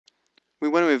We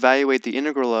want to evaluate the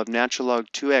integral of natural log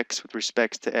 2x with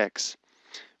respect to x.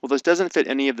 Well, this doesn't fit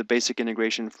any of the basic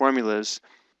integration formulas,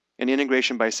 and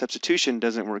integration by substitution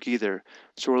doesn't work either,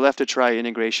 so we're left to try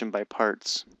integration by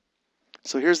parts.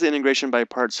 So here's the integration by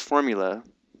parts formula.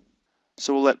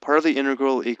 So we'll let part of the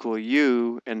integral equal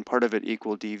u and part of it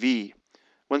equal dv.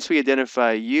 Once we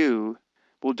identify u,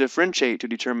 we'll differentiate to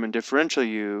determine differential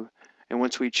u, and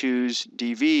once we choose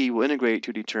dv, we'll integrate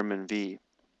to determine v.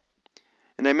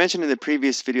 And I mentioned in the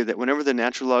previous video that whenever the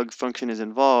natural log function is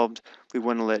involved, we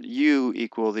want to let u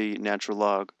equal the natural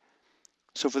log.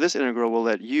 So for this integral, we'll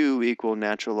let u equal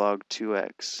natural log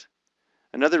 2x.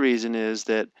 Another reason is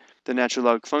that the natural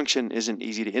log function isn't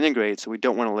easy to integrate, so we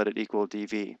don't want to let it equal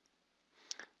dv.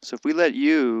 So if we let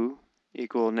u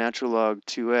equal natural log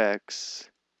 2x,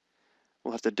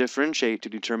 we'll have to differentiate to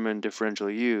determine differential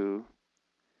u.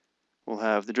 We'll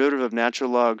have the derivative of natural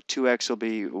log 2x will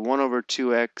be 1 over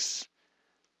 2x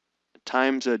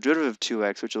times the derivative of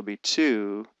 2x, which will be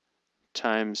 2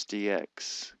 times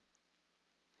dx.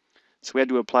 So we had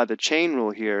to apply the chain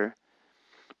rule here,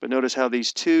 but notice how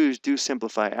these 2's do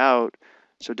simplify out,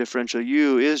 so differential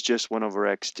u is just 1 over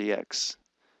x dx.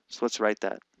 So let's write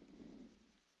that.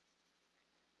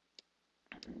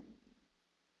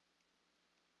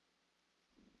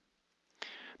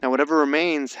 Now whatever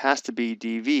remains has to be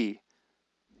dv.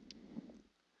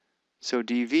 So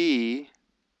dv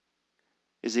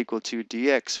is equal to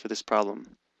dx for this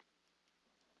problem,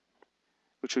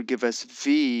 which would give us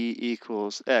v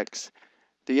equals x.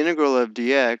 The integral of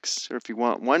dx, or if you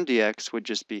want 1 dx, would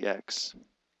just be x.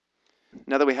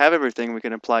 Now that we have everything, we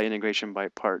can apply integration by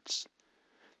parts.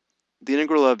 The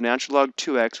integral of natural log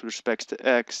 2x with respect to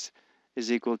x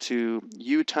is equal to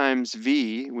u times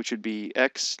v, which would be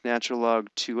x natural log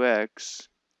 2x,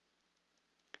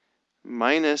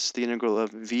 minus the integral of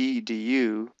v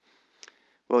du.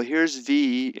 Well, here's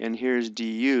v and here's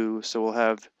du, so we'll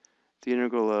have the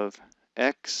integral of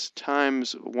x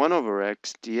times 1 over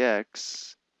x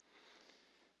dx.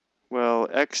 Well,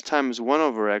 x times 1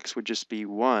 over x would just be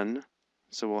 1,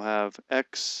 so we'll have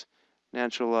x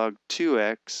natural log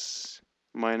 2x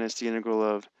minus the integral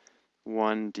of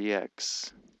 1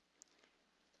 dx.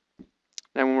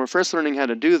 Now when we're first learning how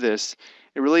to do this,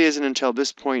 it really isn't until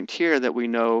this point here that we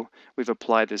know we've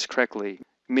applied this correctly.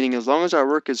 Meaning as long as our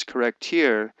work is correct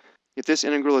here, if this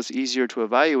integral is easier to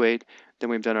evaluate, then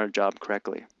we've done our job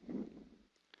correctly.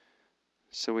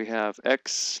 So we have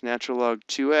x natural log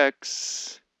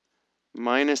 2x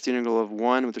minus the integral of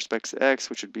 1 with respect to x,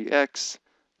 which would be x,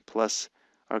 plus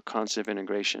our constant of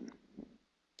integration.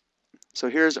 So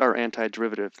here's our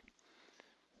antiderivative.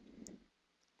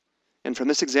 And from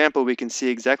this example, we can see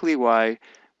exactly why,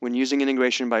 when using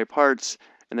integration by parts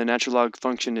and the natural log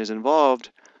function is involved,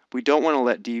 we don't want to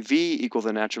let dv equal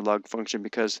the natural log function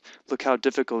because look how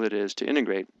difficult it is to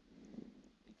integrate.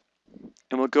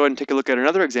 And we'll go ahead and take a look at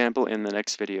another example in the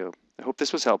next video. I hope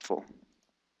this was helpful.